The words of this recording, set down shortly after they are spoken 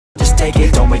take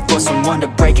it. Don't wait for someone to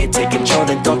break it. Take control,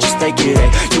 then don't just take it.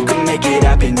 Hey, you can make it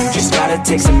happen. You just gotta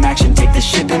take some action. Take the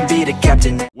ship and be the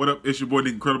captain. What up? It's your boy,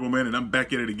 The Incredible Man, and I'm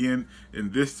back at it again.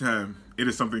 And this time, it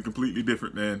is something completely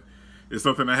different, man. It's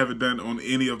something I haven't done on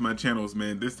any of my channels,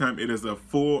 man. This time, it is a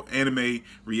full anime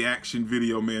reaction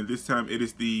video, man. This time, it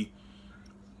is the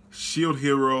Shield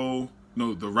Hero,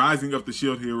 no, the Rising of the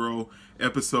Shield Hero,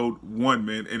 episode 1,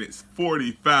 man. And it's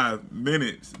 45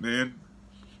 minutes, man.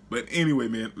 But anyway,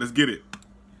 man, let's get it.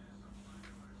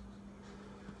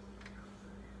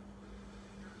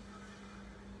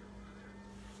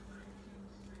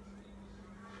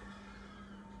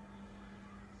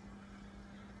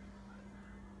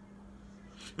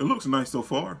 It looks nice so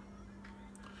far.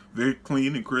 Very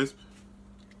clean and crisp.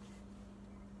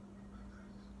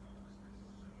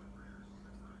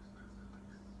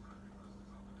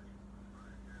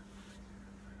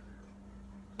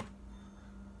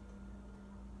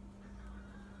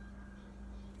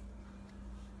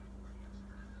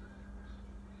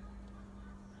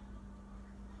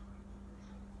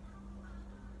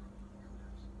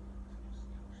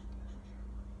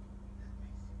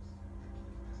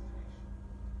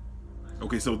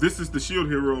 Okay, so this is the Shield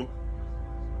Hero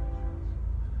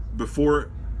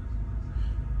before,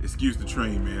 excuse the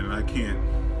train, man. I can't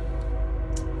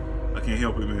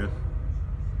help it, man.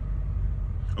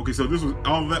 Okay, so this was,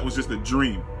 all of that was just a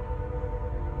dream.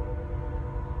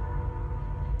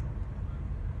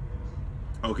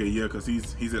 Okay, yeah, because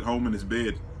he's at home in his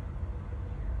bed.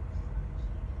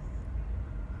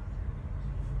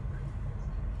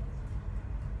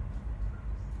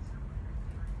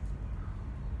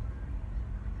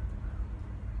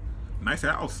 Nice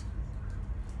house.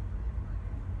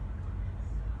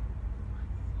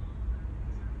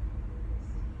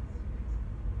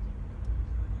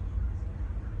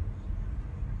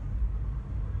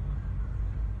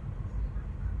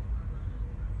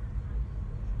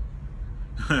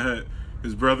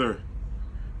 His brother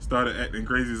started acting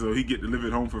crazy, so he get to live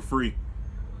at home for free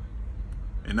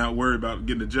and not worry about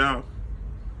getting a job.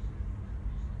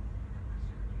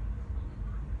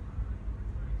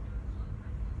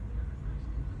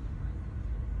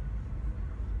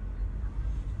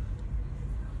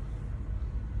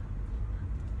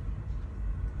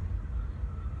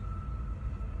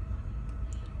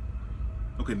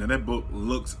 Okay, now that book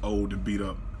looks old and beat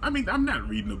up. I mean, I'm not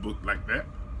reading a book like that.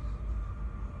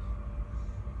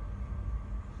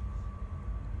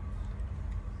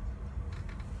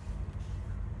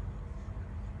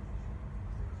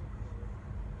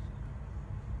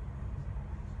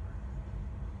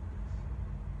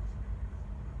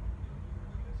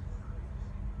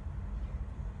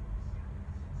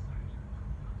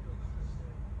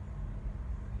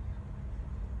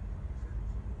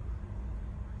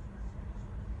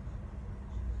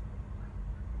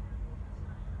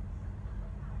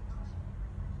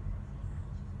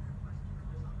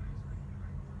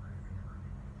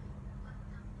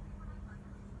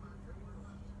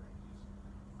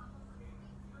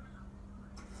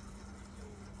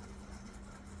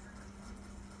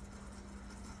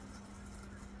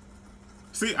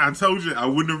 See, I told you I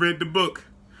wouldn't have read the book.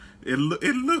 It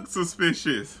looked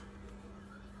suspicious.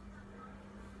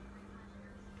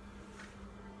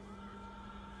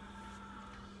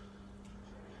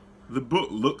 The book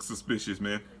looks suspicious,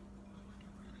 man.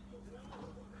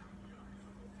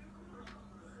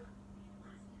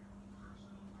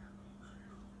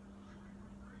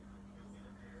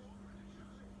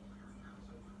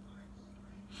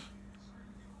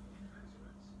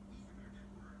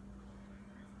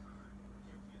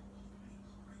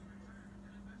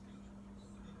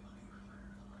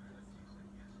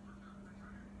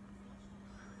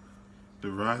 The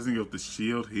Rising of the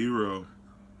Shield Hero.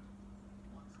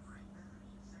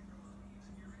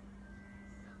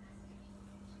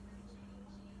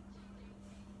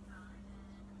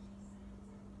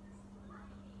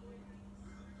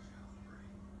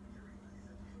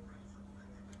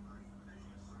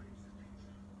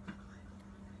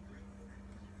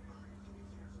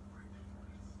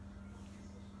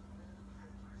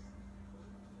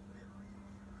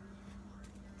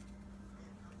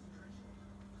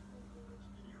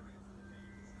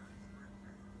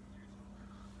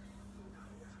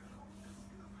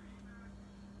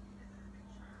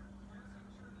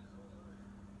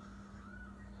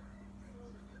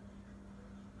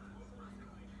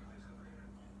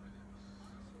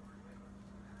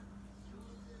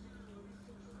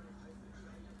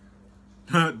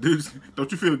 Dude, don't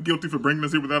you feel guilty for bringing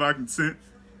us here without our consent?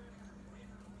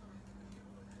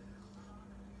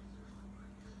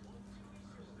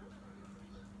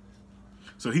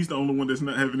 So he's the only one that's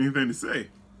not having anything to say.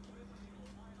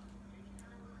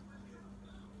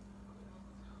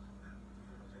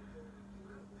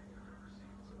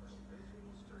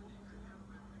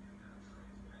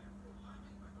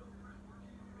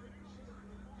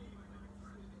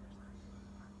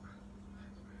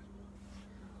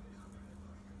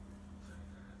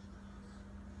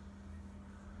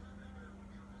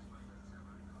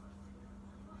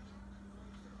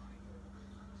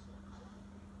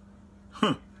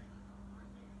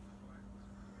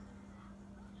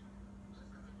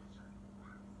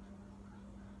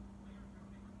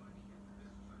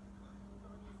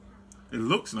 It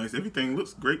looks nice. Everything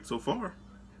looks great so far.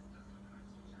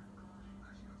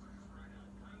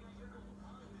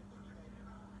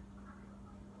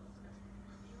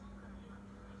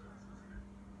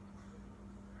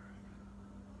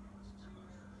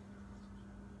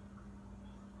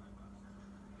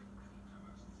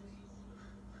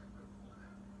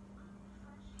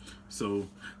 So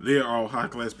they are all high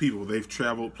class people. They've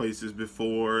traveled places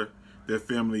before. Their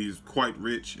family is quite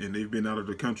rich, and they've been out of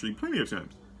the country plenty of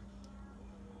times.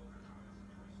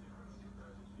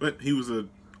 But he was a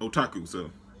otaku, so.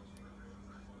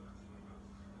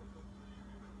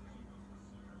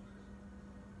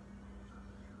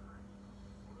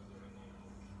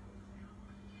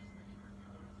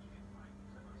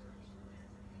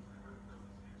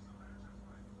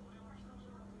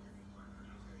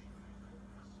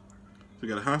 So we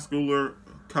got a high schooler,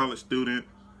 a college student,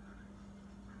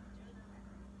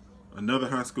 another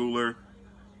high schooler.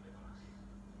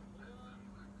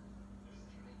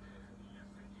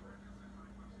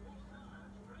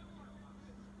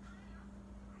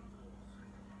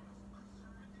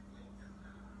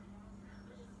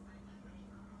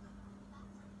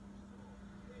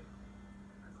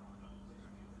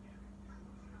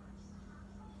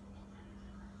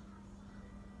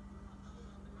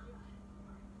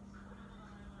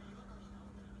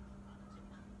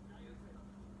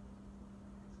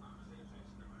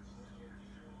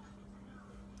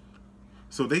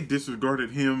 So they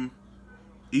disregarded him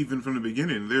even from the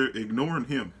beginning. They're ignoring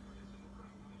him.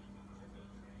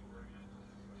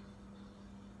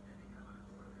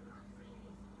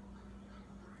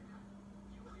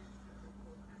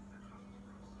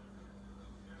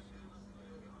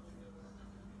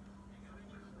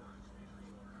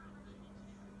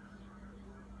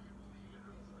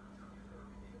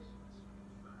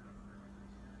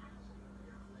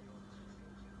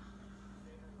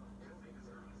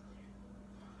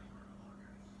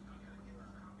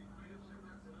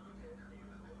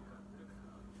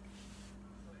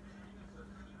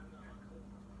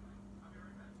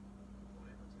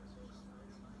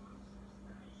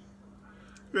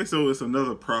 Okay, so it's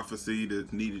another prophecy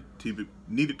that needed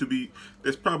to be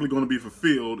that's probably going to be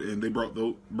fulfilled, and they brought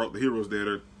the heroes there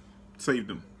to save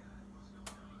them.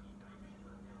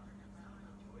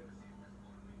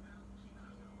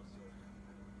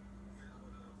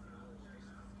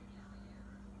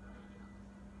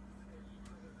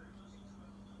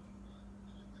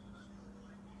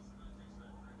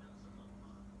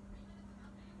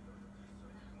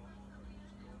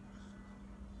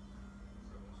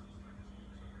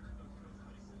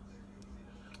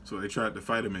 So they tried to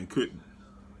fight him and couldn't.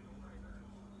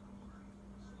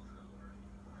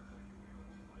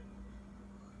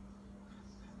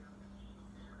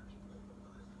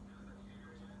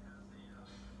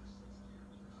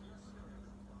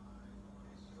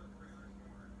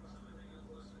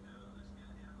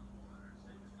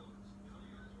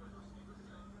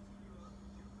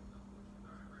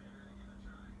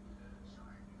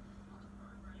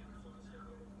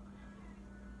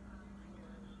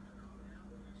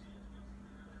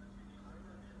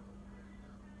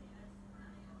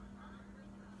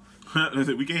 They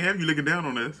said, we can't have you looking down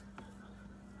on us.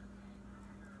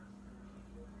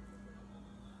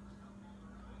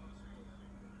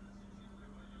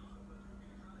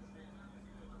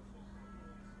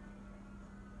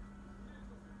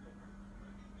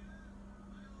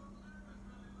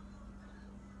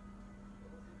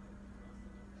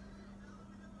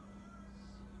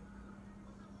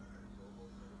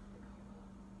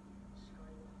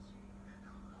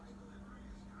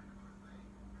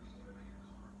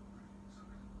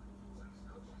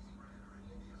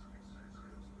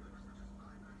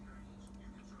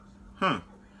 Huh.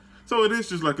 So it is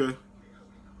just like a...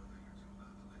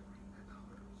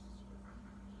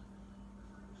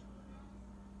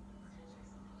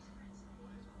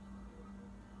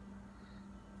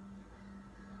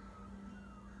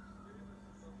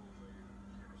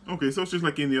 Okay, so it's just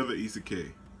like any other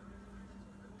isekai.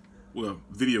 Well,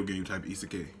 video game type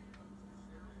isekai.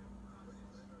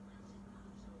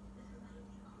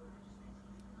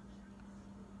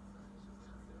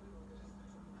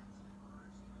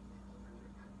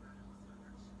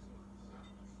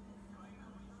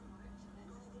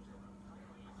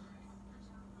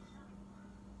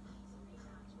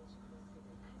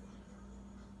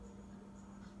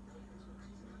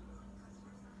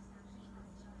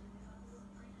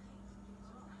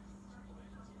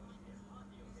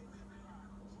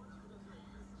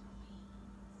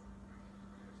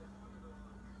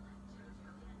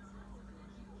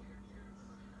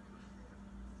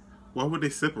 Why would they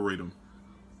separate them?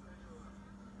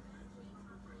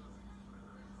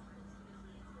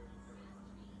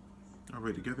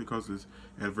 Alright, together causes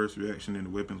adverse reaction and the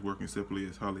weapons working separately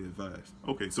is highly advised.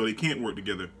 Okay, so they can't work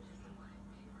together.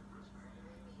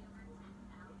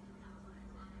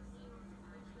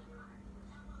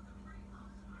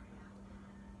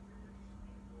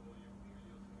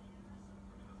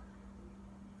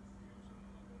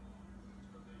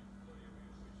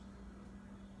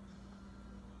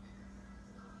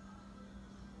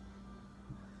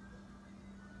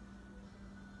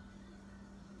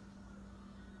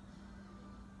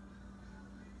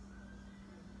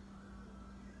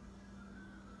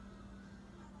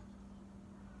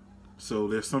 So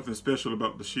there's something special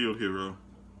about the shield hero.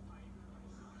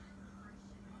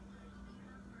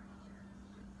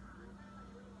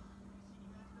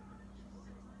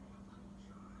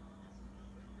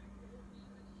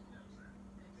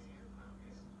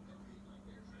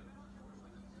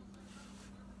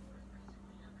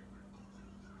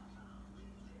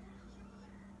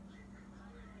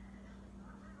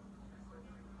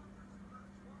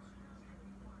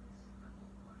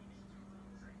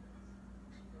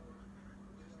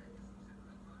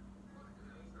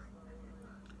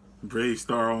 Brave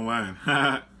Star Online.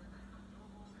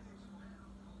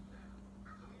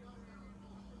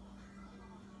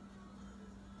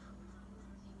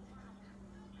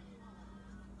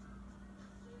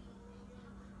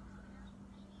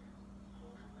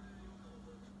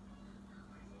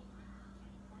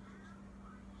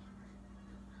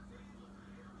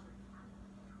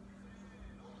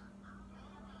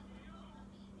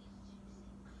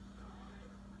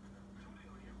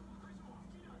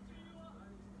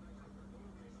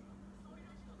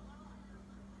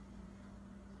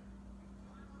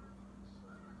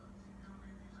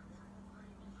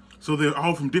 So they're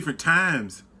all from different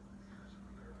times.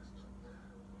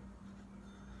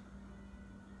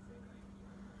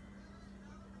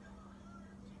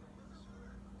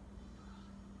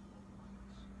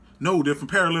 No, they're from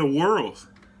parallel worlds.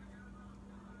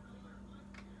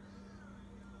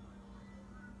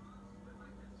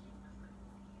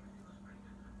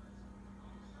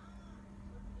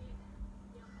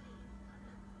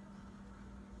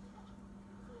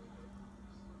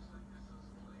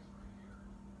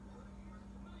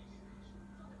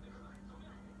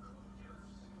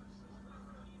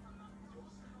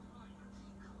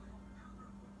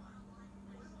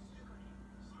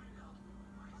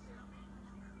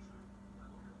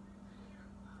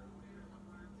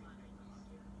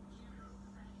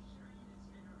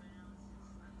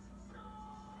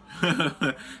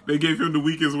 They gave him the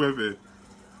weakest weapon.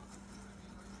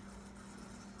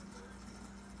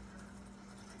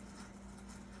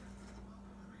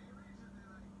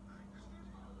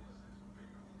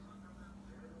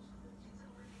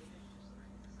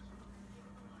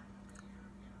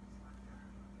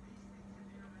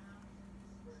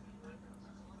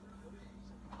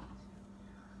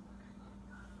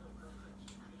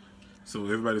 So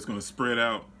everybody's going to spread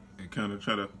out and kind of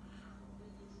try to...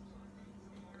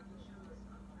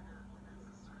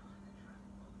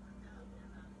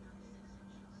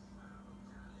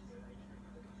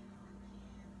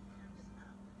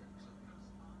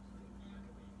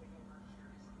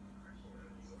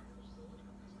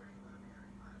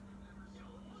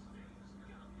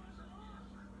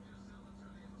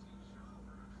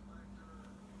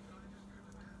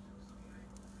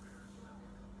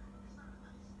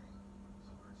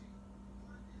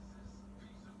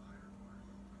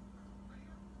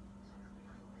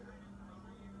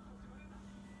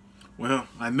 Well,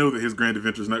 I know that his grand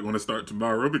adventure is not going to start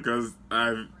tomorrow because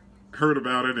I've heard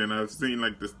about it and I've seen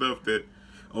like the stuff that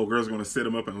old girl's going to set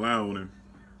him up and lie on him.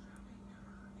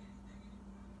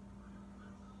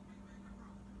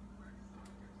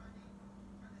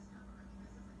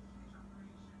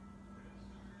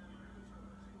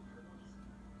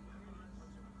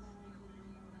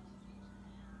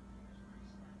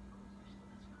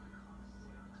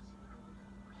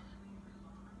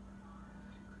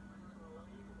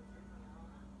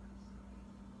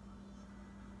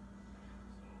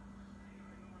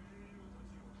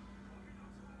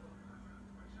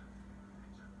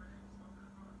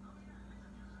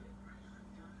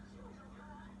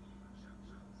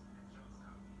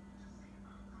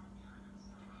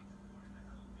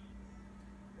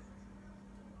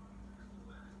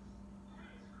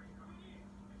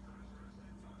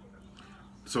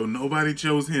 So nobody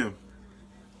chose him.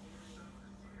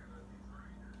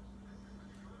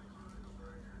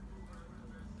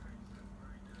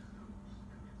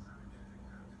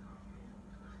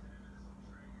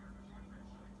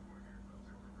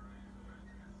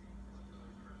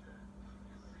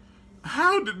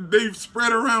 How did they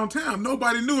spread around town?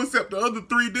 Nobody knew except the other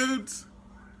three dudes.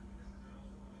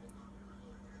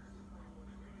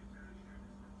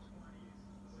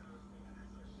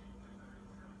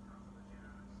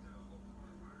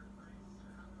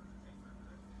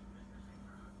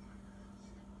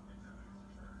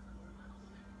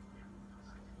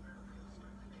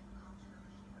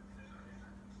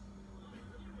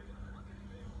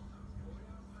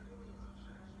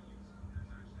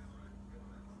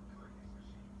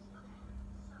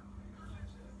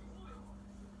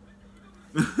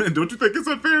 Don't you think it's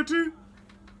unfair too?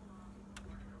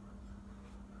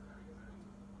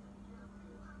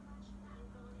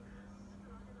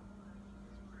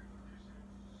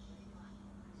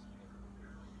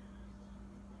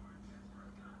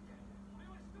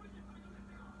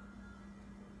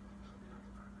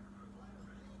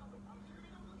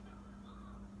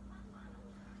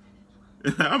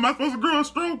 How am I supposed to grow a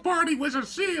strong party with a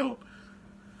shield?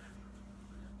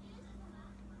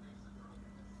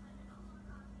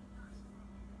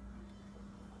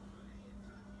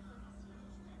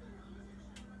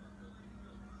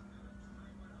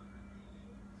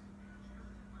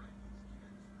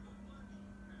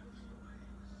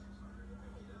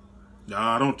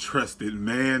 Nah, I don't trust it,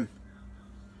 man.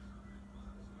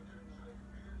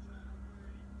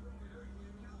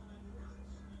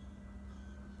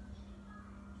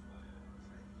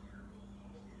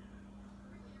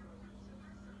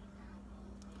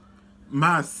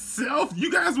 Myself?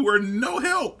 You guys were no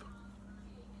help.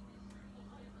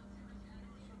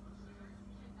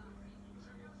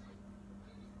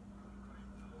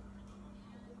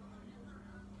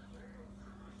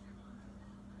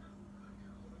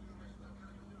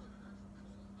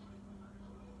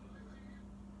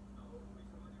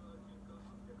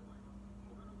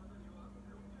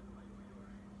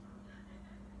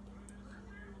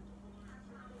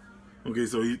 Okay,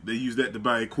 so they use that to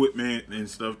buy equipment and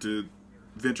stuff to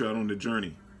venture out on the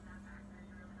journey.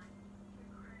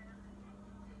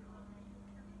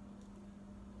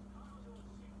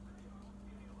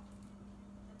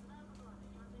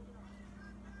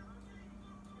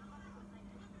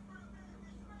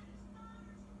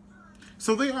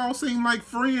 So they all seem like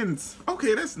friends.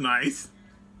 Okay, that's nice.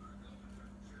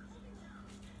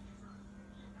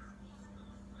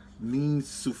 Means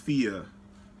Sophia.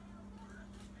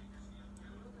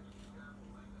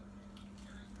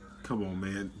 Come on,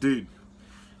 man. Dude,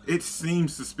 it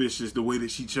seems suspicious the way that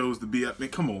she chose to be up. Man,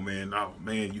 come on, man. Oh,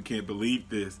 man, you can't believe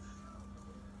this.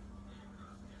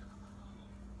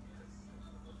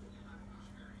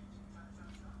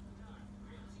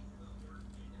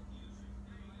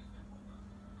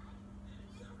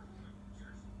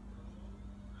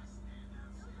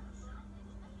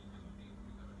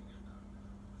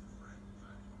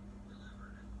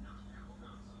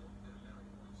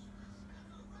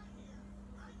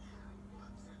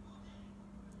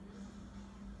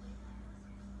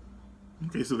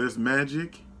 Okay, so there's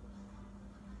magic.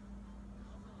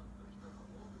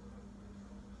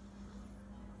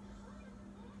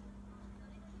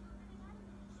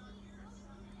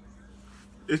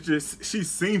 It's just, she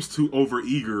seems too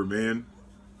overeager, man.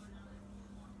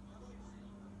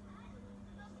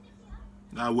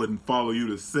 I wouldn't follow you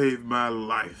to save my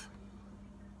life.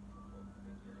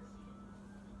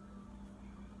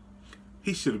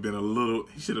 He should have been a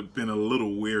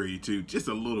little wary too, just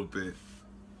a little bit.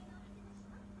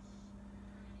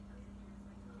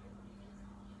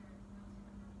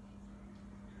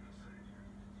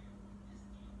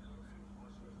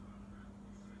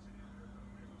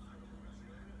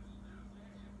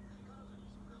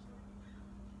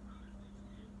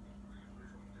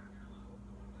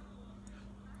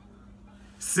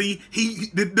 See,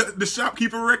 the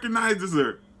shopkeeper recognizes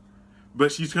her,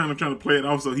 but she's kind of trying to play it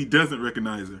off so he doesn't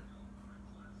recognize her.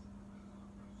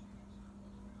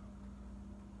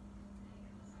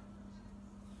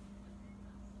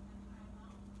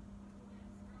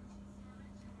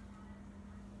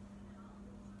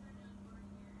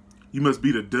 You must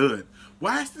be the dud.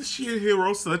 Why is the shit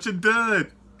hero such a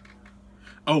dud?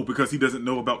 Oh, because he doesn't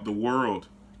know about the world.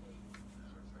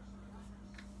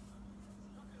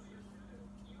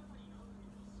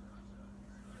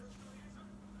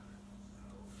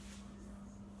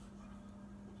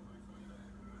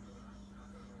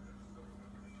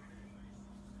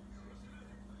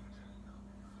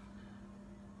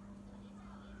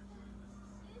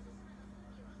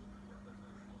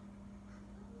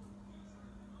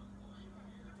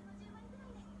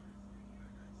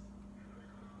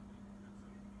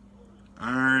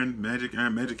 Iron,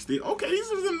 magic, steel. Okay,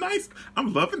 these are some nice.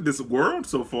 I'm loving this world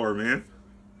so far, man.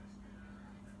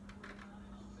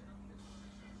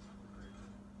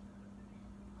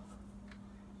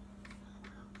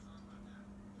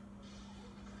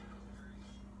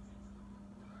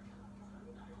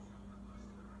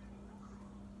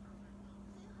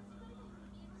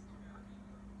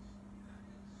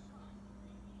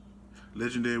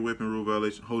 Legendary weapon rule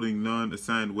violation. Holding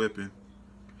non-assigned weapon.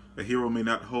 A hero may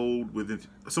not hold within.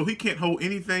 So he can't hold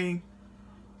anything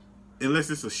unless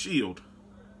it's a shield.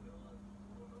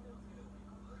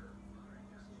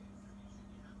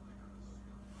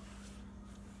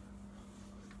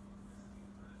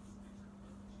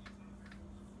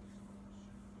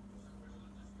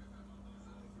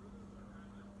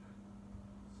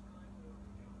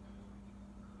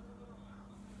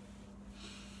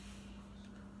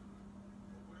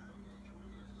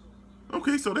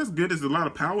 Okay, so that's good. There's a lot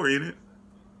of power in it.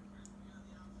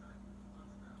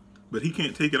 But he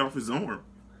can't take it off his arm.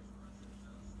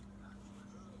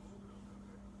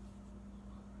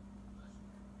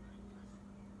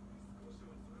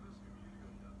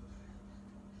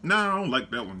 No, I don't like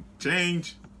that one.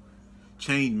 Change.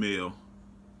 Chainmail.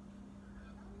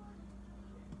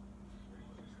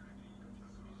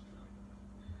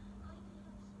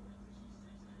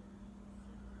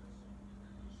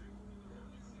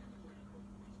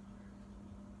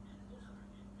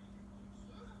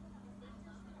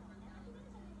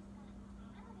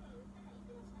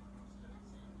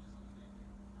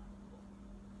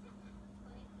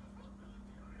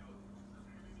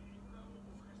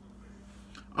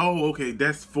 Oh, okay.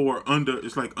 That's for under.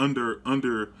 It's like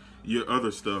under your other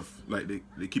stuff. Like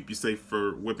they keep you safe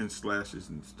for weapon slashes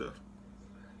and stuff.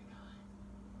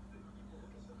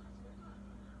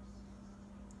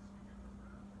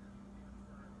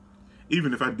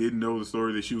 Even if I didn't know the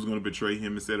story that she was going to betray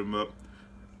him and set him up,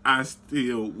 I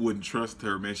still wouldn't trust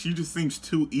her, man. She just seems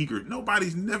too eager.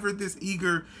 Nobody's never this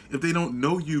eager if they don't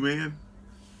know you, man.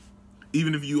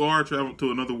 Even if you are traveled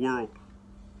to another world.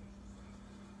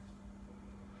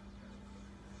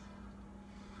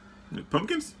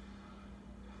 Pumpkins?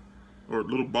 Or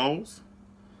little balls?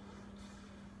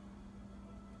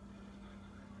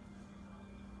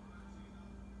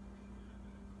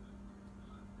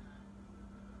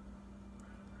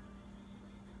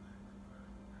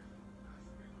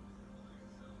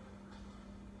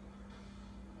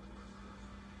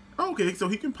 Okay, so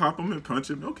he can pop him and punch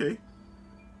him. Okay.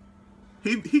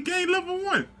 He gained level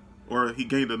 1. Or he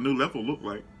gained a new level, look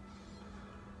like.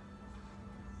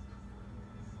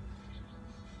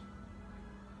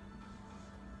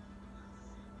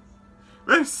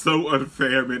 That's so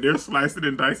unfair, man. They're slicing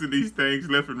and dicing these things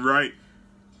left and right.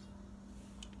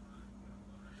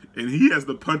 And he has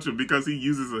to punch him because he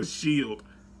uses a shield.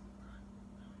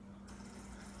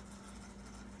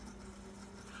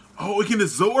 Oh, it can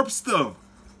absorb stuff.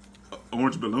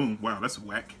 Orange balloon. Wow, that's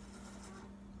whack.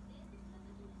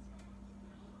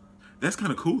 That's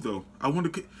kind of cool, though. I wonder,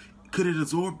 could it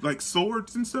absorb, like,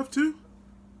 swords and stuff, too?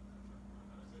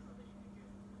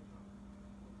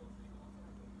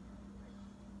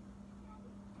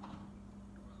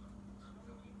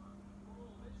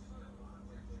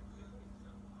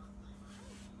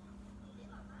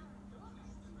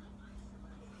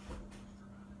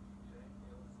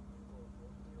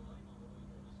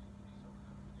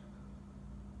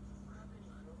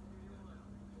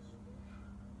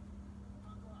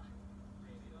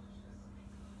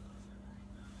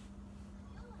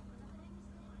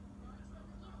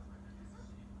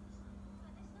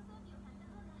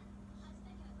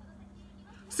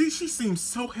 See, she seems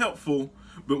so helpful,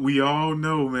 but we all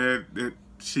know, man, that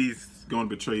she's gonna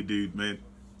betray dude, man.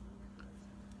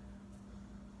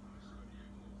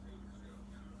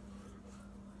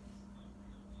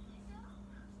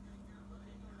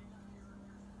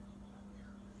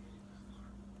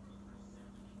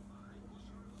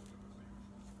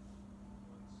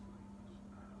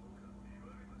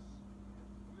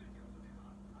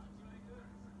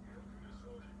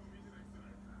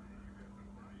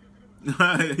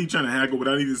 He trying to haggle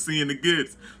without even seeing the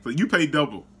goods. So you pay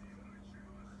double.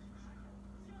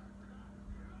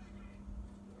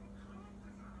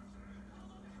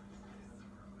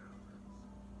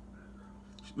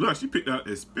 Look, she picked out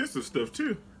expensive stuff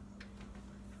too.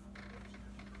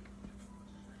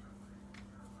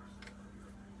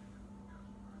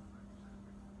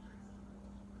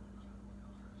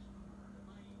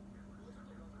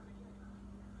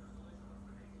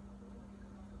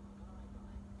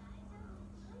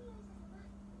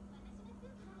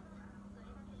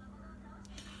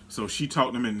 So she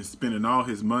talked him into spending all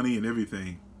his money and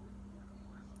everything.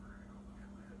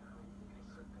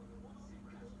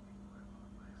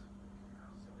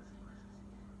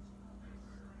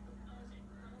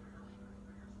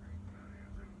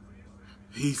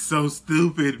 He's so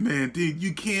stupid, man. Dude,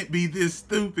 you can't be this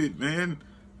stupid, man.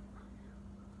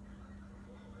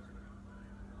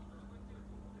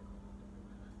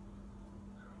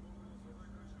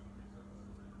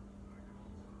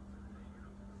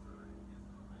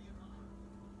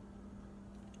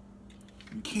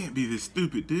 You can't be this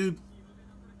stupid, dude.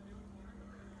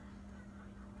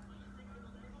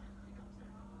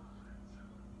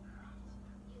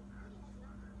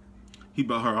 He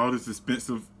bought her all this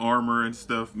expensive armor and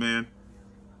stuff, man.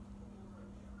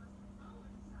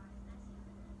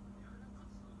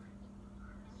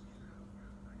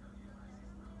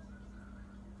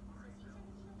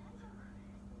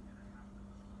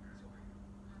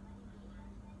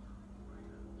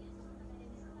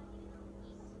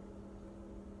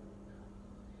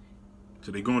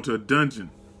 So they go into a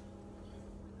dungeon.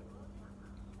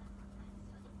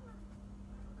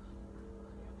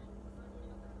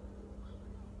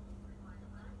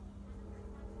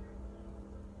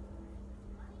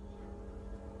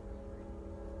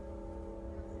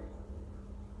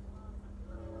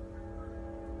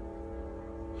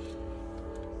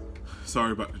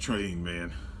 Sorry about the train,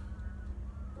 man.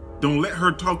 Don't let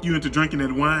her talk you into drinking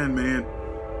that wine, man.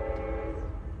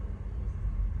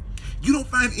 You don't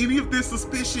find any of this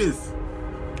suspicious.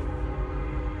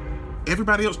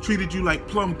 Everybody else treated you like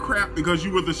plum crap because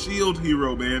you were the shield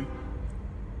hero, man.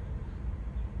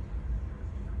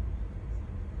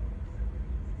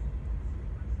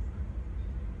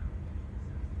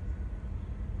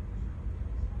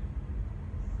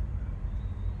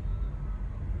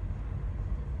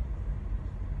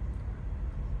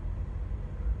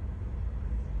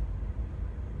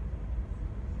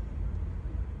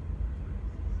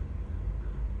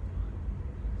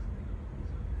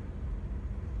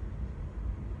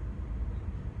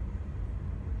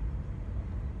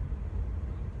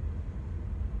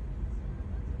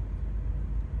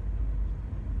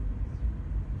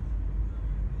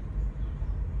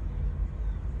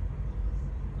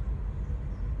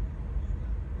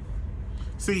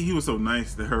 See, he was so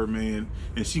nice to her, man,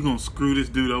 and she gonna screw this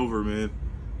dude over, man.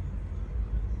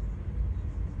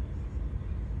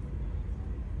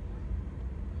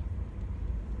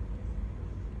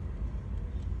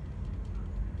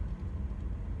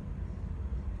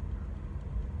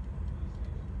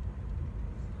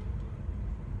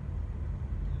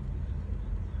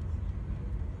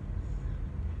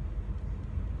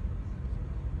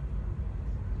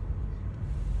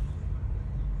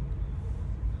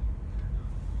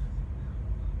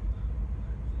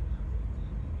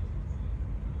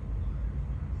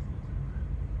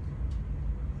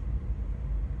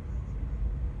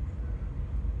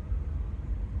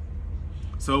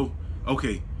 So,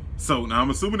 okay. So now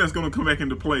I'm assuming that's going to come back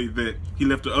into play that he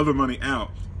left the other money out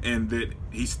and that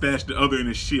he stashed the other in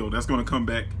his shield. That's going to come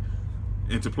back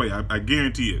into play. I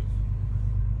guarantee it.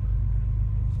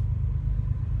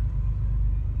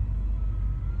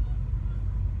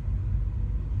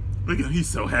 Look at him. He's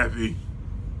so happy.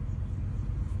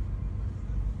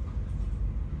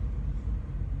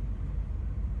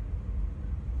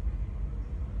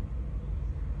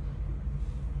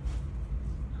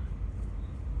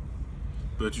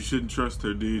 But you shouldn't trust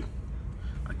her, dude.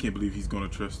 I can't believe he's gonna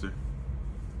trust her.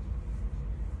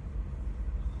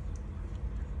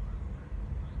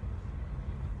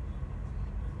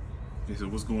 Okay, so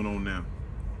what's going on now?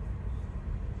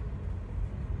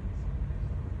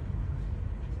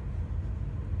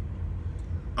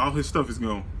 All his stuff is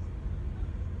gone.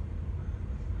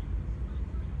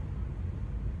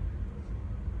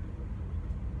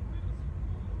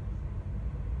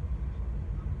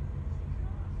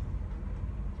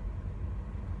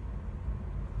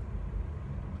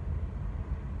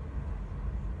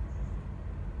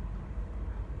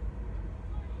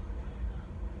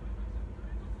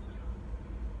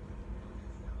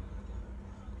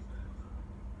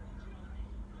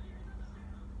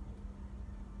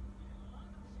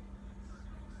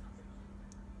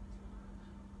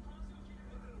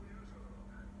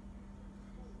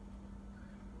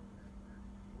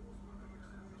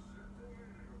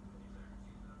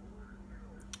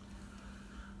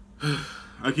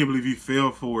 I can't believe he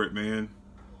fell for it, man.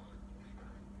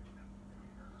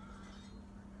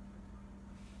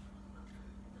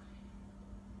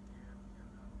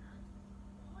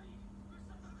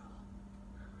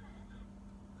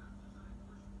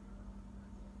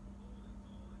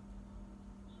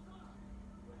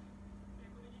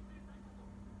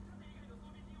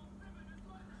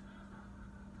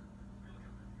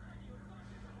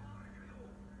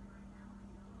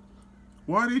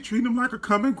 Why are they treating him like a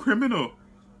common criminal?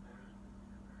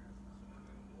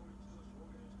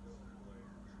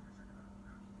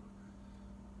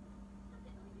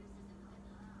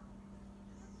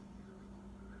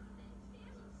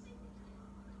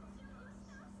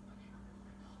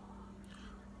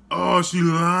 Oh, she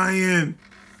lying.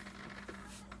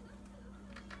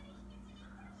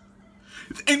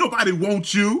 Ain't nobody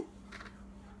want you.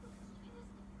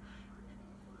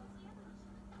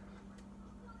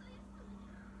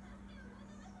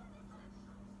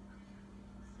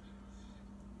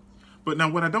 But now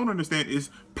what I don't understand is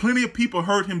plenty of people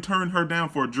heard him turn her down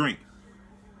for a drink.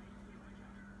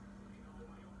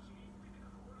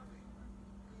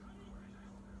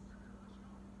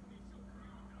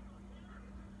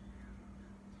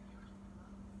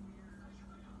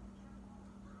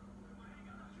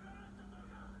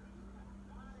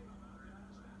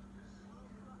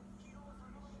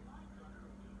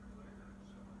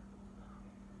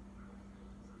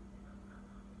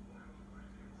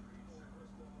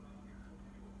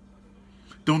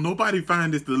 Don't nobody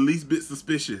find this the least bit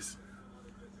suspicious.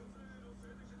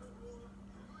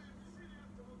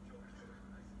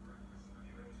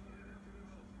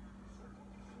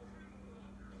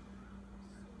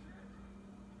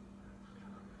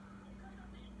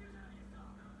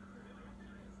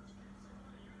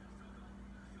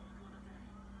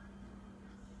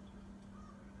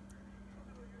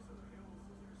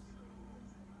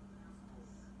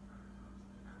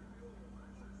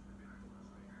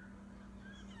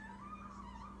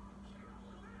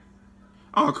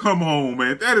 Oh, come on,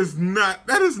 man. That is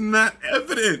not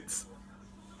evidence.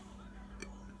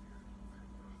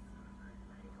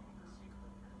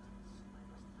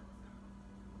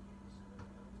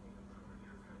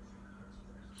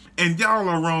 And y'all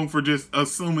are wrong for just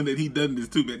assuming that he done this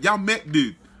too, man. Y'all met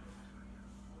dude.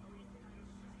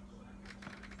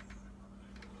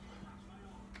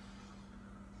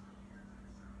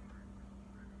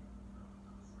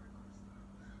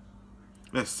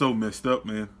 That's so messed up,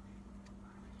 man.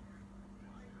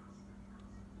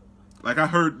 Like, I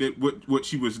heard that what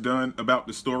she was done about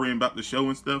the story and about the show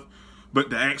and stuff,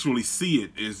 but to actually see it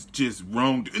is just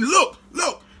wrong. And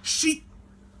look, she.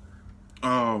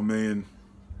 Oh man.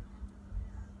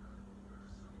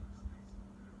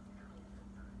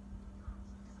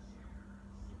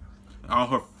 All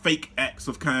her fake acts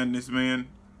of kindness, man.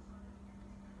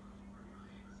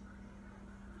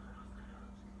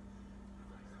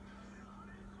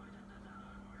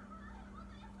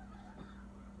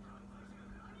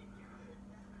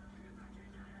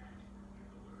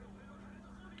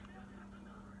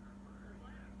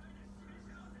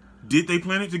 Did they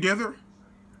plan it together?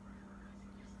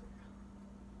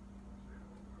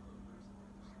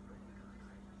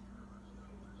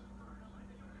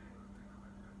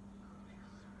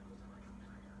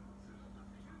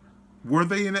 Were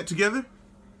they in that together?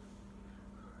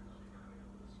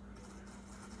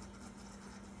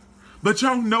 But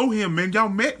y'all know him, man. Y'all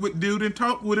met with dude and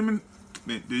talked with him, and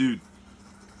man, dude.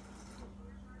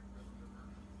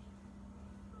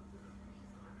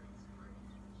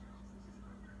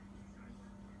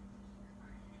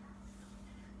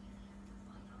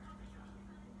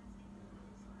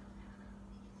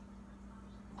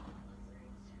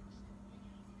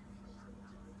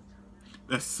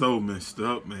 That's so messed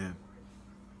up, man.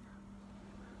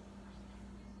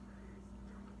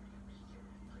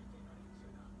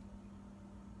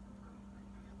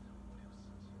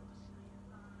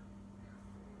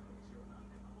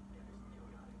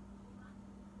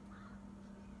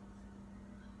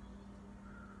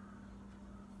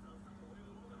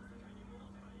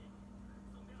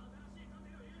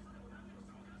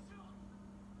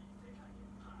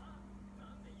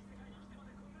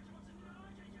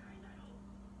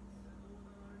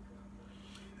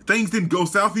 Things didn't go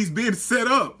south. He's being set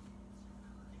up.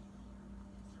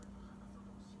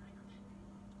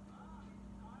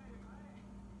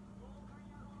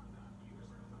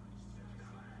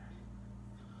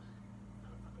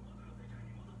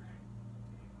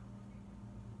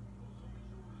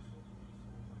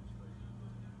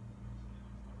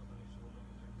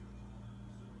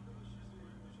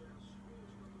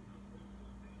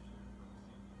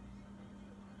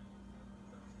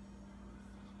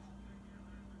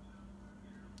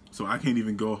 So I can't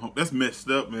even go home. That's messed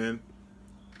up, man.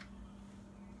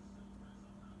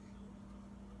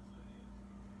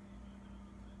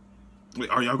 Wait,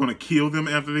 are y'all gonna kill them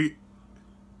after they...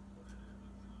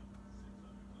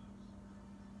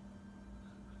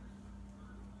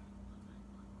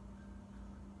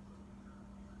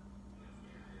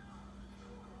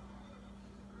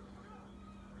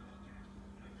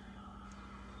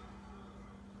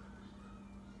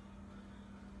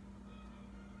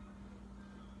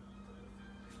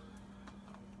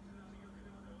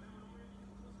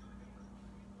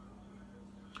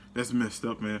 That's messed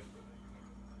up, man.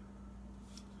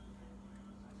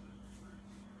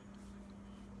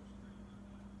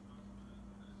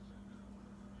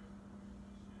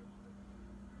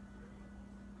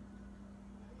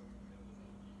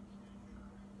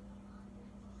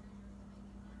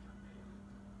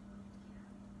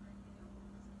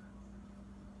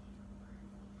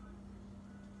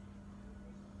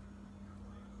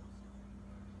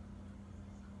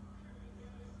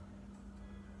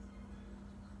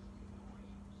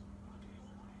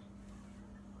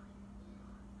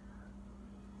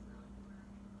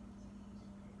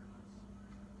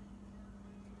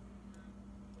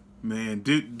 Man,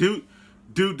 dude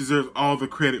deserves all the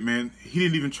credit, man. He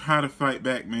didn't even try to fight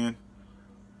back, man.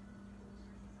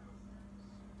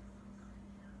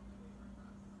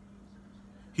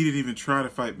 He didn't even try to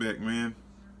fight back, man.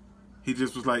 He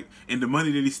just was like, and the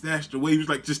money that he stashed away, he was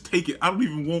like, just take it. I don't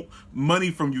even want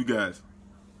money from you guys.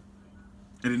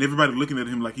 And then everybody looking at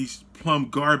him like he's plumb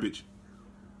garbage.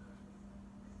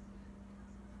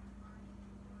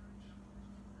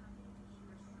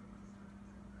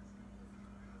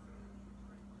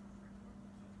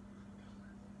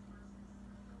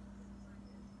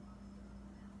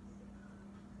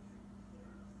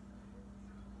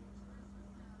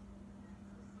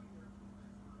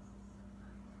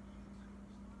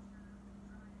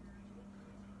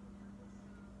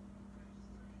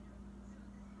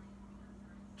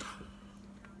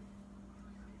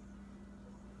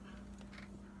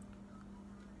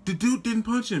 The dude didn't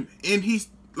punch him, and he's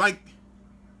like,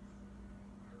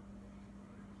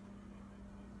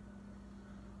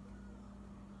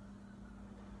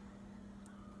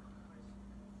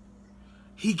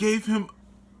 he gave him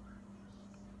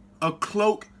a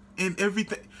cloak and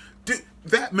everything. Dude,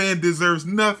 that man deserves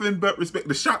nothing but respect.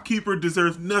 The shopkeeper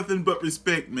deserves nothing but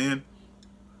respect, man.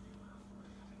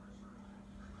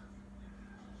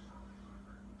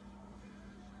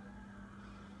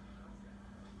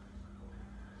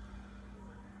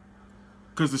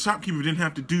 Because the shopkeeper didn't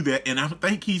have to do that, and I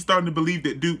think he's starting to believe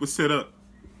that dude was set up.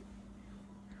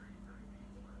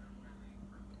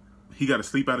 He got to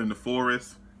sleep out in the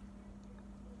forest.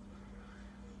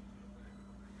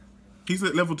 He's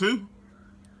at level 2.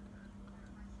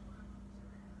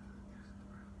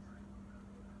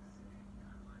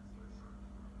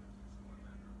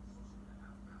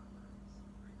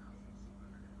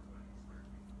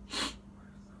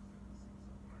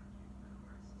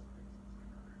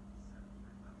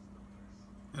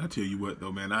 I tell you what,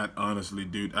 though, man, I honestly,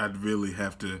 dude, I'd really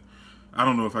have to. I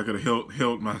don't know if I could have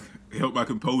held my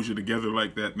composure together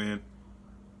like that, man.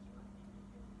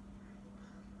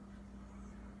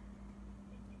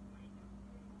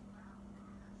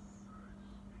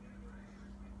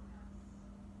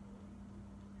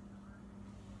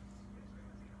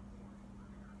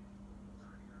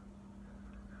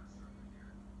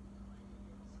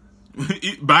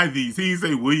 Buy these. He didn't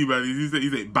say, will you buy these? He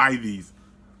said, buy these.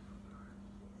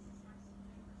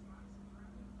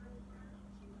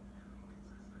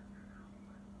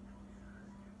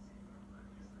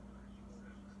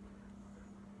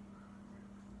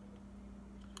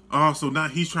 Oh, so now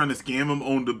he's trying to scam him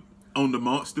on the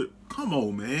monster. Come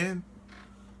on, man.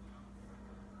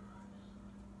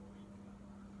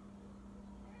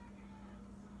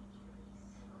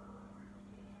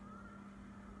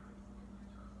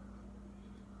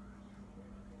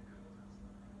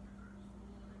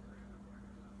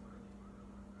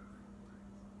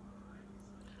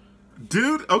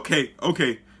 Dude, okay.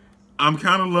 I'm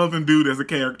kind of loving dude as a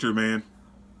character, man.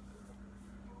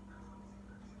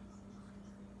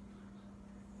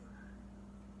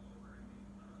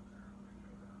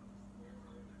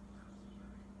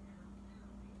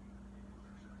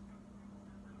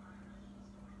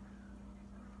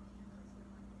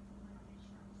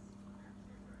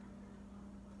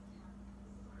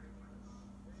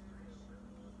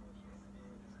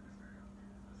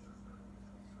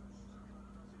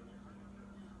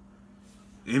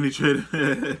 Any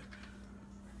trader.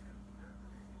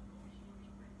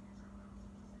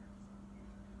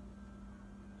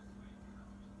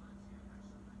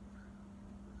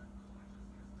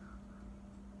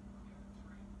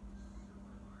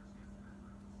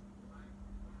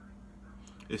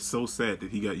 It's so sad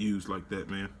that he got used like that,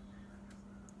 man.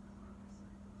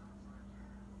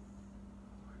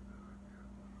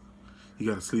 He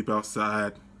got to sleep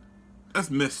outside. That's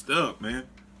messed up, man.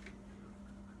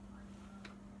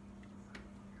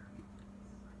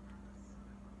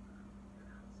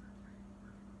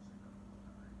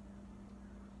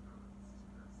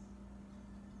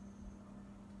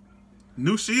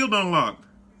 New shield unlocked.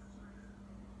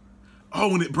 Oh,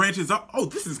 when it branches up. Oh,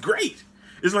 this is great.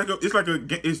 This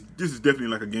is definitely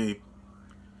like a game.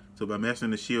 So by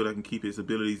mastering the shield, I can keep its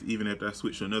abilities even after I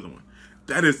switch to another one.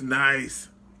 That is nice.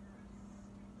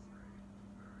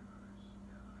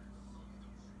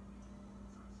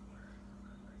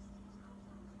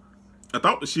 I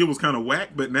thought the shield was kind of whack,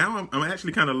 but now I'm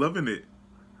actually kind of loving it.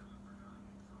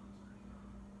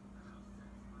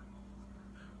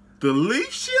 The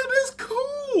leaf shield is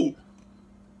cool.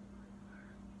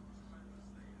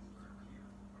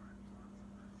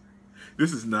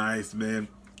 This is nice, man.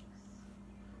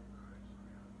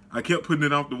 I kept putting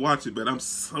it off to watch it, but I'm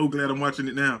so glad I'm watching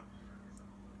it now.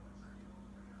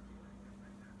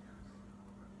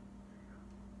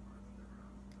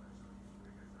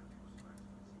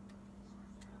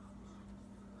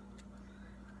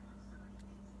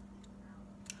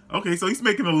 Okay, so he's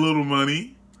making a little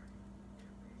money.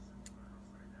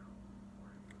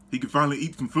 could finally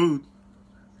eat some food.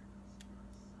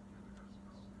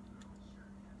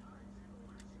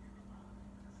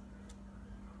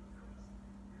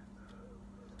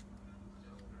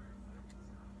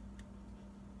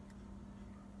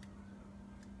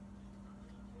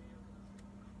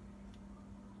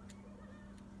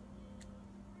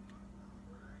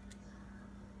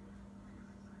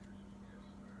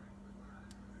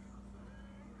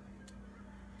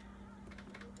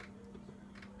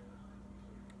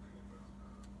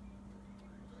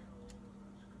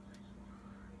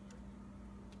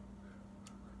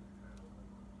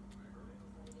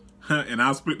 And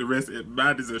I'll split the rest at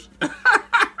my decision.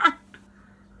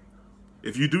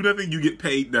 If you do nothing, you get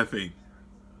paid nothing.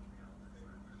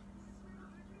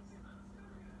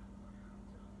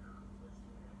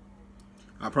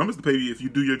 I promise to pay you if you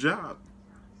do your job.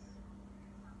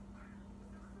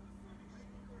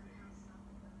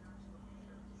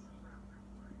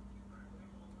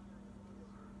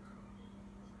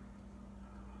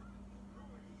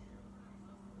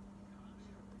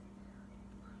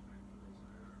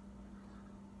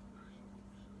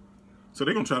 So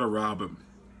they're going to try to rob him.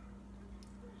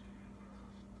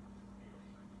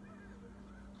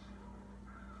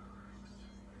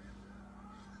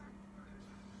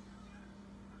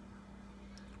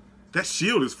 That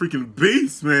shield is freaking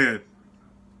beast, man.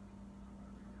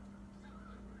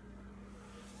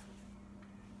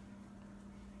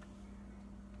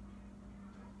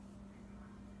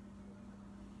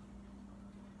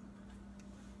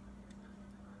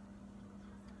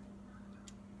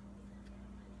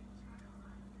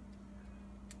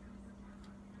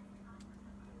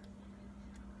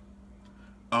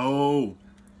 Oh,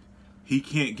 he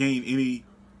can't gain any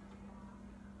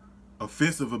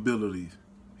offensive abilities.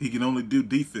 He can only do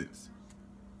defense.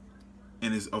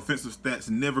 And his offensive stats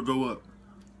never go up.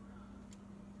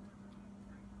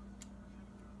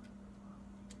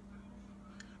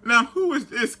 Now, who is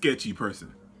this sketchy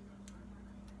person?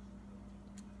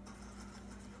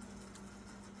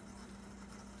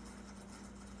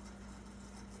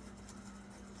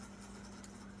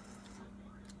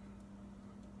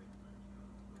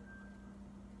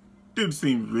 Dude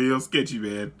seems real sketchy,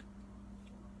 man.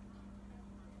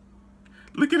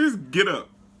 Look at his get up.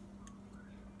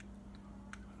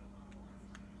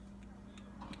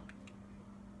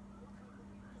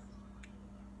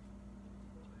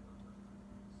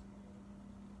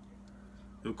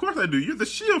 Of course I do. You're the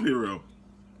shield hero.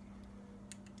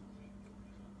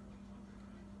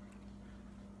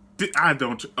 I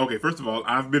don't. Okay, first of all,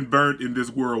 I've been burned in this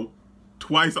world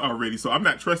twice already, so I'm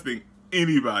not trusting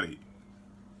anybody.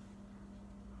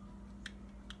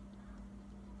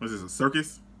 What is this, a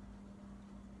circus?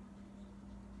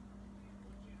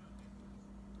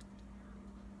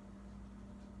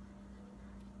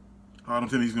 Oh, don't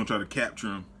tell me he's gonna try to capture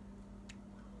him.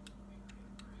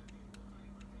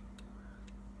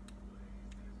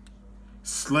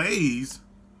 Slaves?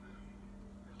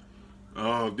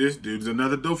 Oh, this dude's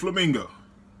another Doflamingo.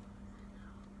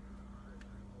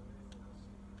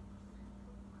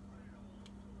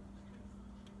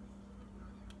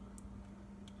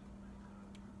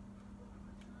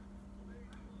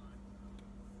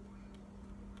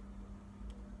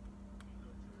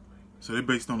 So they're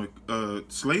based on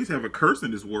slaves have a curse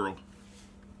in this world.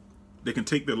 They can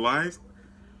take their lives.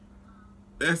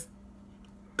 That's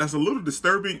a little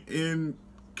disturbing and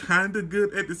kind of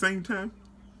good at the same time.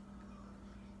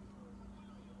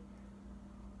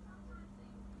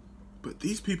 But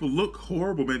these people look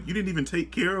horrible, man. You didn't even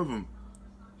take care of them.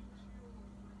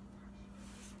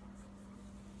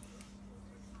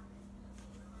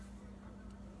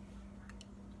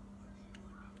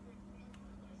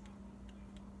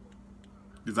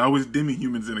 There's always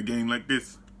demi-humans in a game like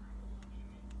this.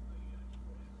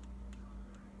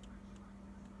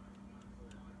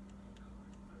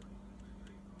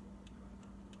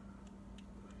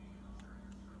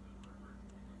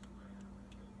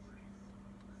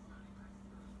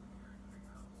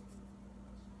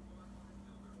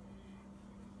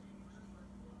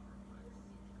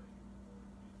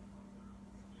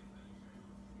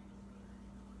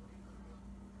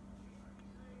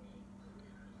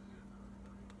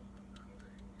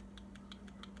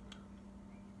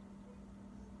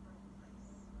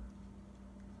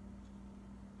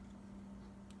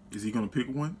 Is he gonna pick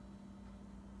one?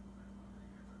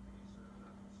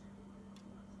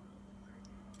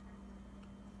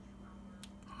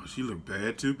 Oh, she looked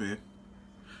bad too, man.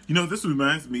 You know, this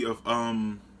reminds me of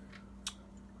oh,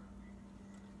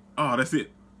 that's it.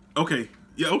 Okay.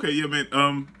 Yeah, okay, yeah,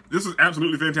 man. This was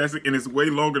absolutely fantastic, and it's way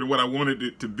longer than what I wanted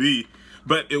it to be.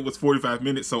 But it was 45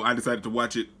 minutes, so I decided to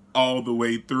watch it all the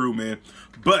way through, man.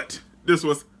 But this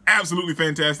was absolutely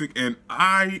fantastic, and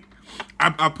I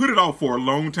put it off for a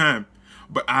long time,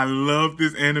 but I love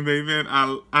this anime, man.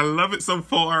 I love it so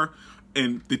far.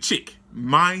 And the chick,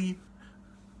 there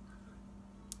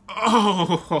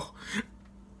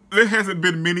hasn't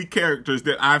been many characters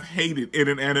that I've hated in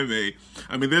an anime.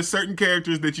 I mean, there's certain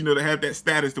characters that, you know, that have that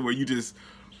status to where you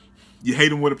hate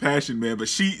them with a passion, man. But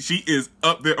she is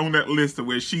up there on that list to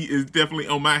where she is definitely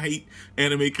on my hate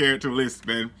anime character list,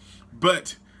 man.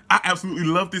 But I absolutely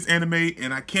love this anime,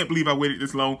 and I can't believe I waited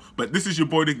this long. But this is your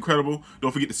boy, The Incredible.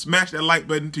 Don't forget to smash that like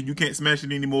button till you can't smash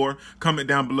it anymore. Comment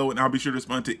down below, and I'll be sure to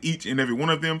respond to each and every one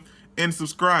of them. And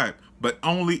subscribe, but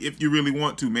only if you really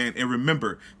want to, man. And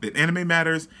remember that anime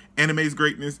matters, anime is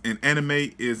greatness, and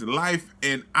anime is life.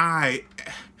 And I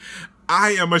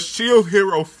am a Shield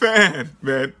Hero fan,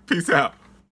 man. Peace out.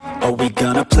 Are we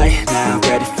gonna play now?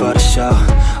 Ready for the show?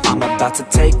 I'm about to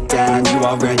take down, you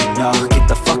already know. Get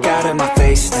the fuck out of my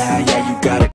face now, yeah, you gotta